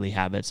your daily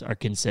habits are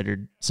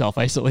considered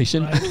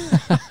self-isolation.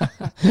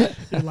 Right.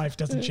 Your life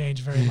doesn't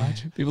change very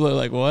much. People are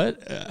like, what?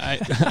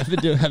 I've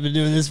been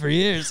doing this for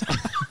years.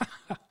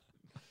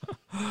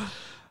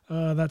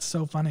 That's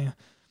so funny.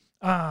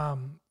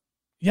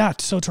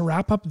 So to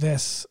wrap up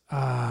this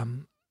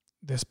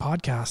this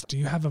podcast, do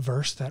you have a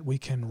verse that we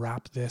can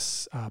wrap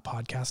this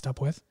podcast up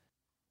with?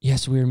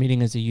 Yes, we were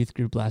meeting as a youth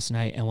group last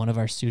night, and one of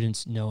our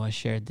students, Noah,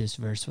 shared this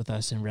verse with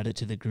us and read it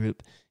to the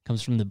group. It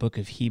comes from the book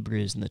of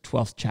Hebrews in the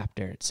 12th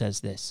chapter. It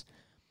says this: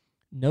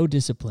 no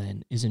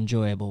discipline is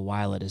enjoyable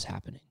while it is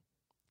happening.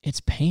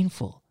 It's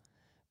painful,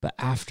 but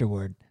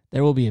afterward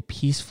there will be a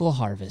peaceful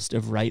harvest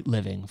of right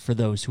living for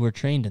those who are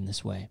trained in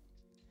this way.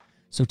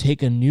 So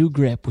take a new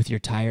grip with your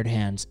tired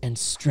hands and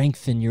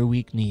strengthen your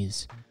weak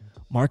knees.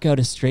 Mark out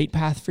a straight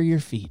path for your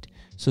feet,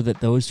 so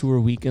that those who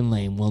are weak and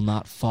lame will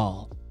not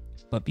fall,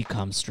 but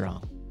become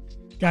strong.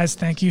 Guys,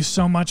 thank you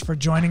so much for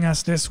joining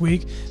us this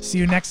week. See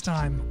you next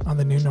time on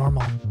The New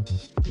Normal.